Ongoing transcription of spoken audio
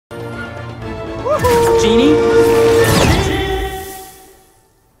Genie?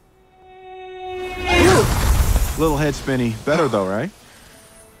 Little head spinny. Better though, right?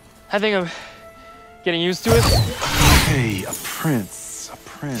 I think I'm getting used to it. Hey, a prince. A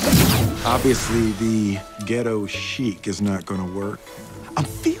prince. Obviously, the ghetto chic is not gonna work. I'm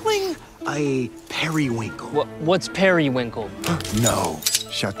feeling a periwinkle. What's periwinkle? No,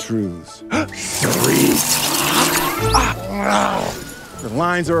 chartreuse. Cerise. The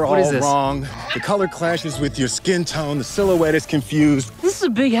lines are all wrong. The color clashes with your skin tone. The silhouette is confused. This is a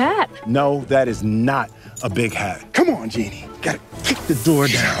big hat. No, that is not a big hat. Come on, Genie. Gotta kick the door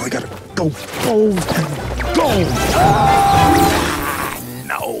down. We gotta go bold and go.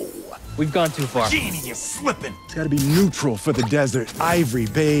 No. We've gone too far. Genie, you're slipping. It's gotta be neutral for the desert. Ivory,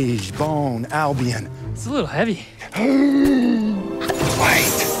 beige, bone, Albion. It's a little heavy.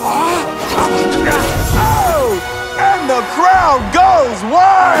 White. Oh! And the crowd goes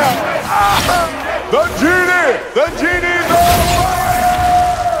wild! The Genie! The Genie's on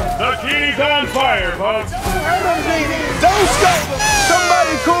fire! The Genie's on fire, folks! Don't stop!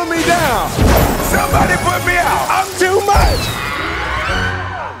 Somebody cool me down! Somebody put me out! I'm too much!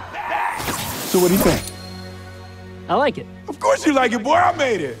 So what do you think? I like it. Of course you like it, boy! I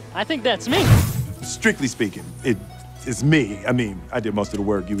made it! I think that's me. Strictly speaking, it's me. I mean, I did most of the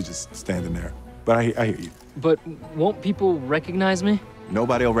work. You was just standing there. But I hear you. But won't people recognize me?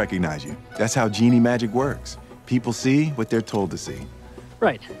 Nobody will recognize you. That's how Genie magic works. People see what they're told to see.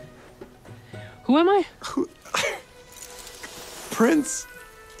 Right. Who am I? Prince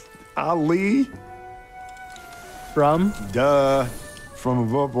Ali? From? Duh. From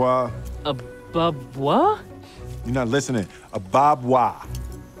Agrabah. What? You're not listening. Agrabah.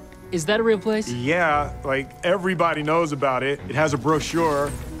 Is that a real place? Yeah, like everybody knows about it. It has a brochure.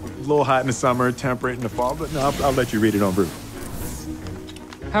 A little hot in the summer, temperate in the fall, but no, I'll let you read it on Brew.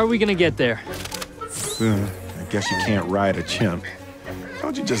 How are we gonna get there? I guess you can't ride a chimp.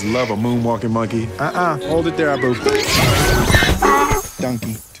 Don't you just love a moonwalking monkey? Hold it there, Abu.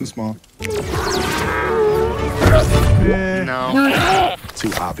 Donkey, too small. No.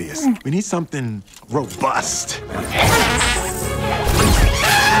 Too obvious. We need something robust.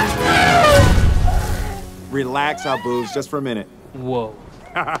 Relax, Abu, just for a minute. Whoa.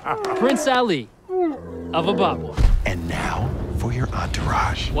 Prince Ali of Agrabah. And now for your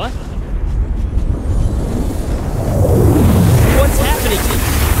entourage. What? What's happening?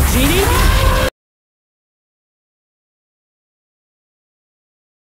 Genie?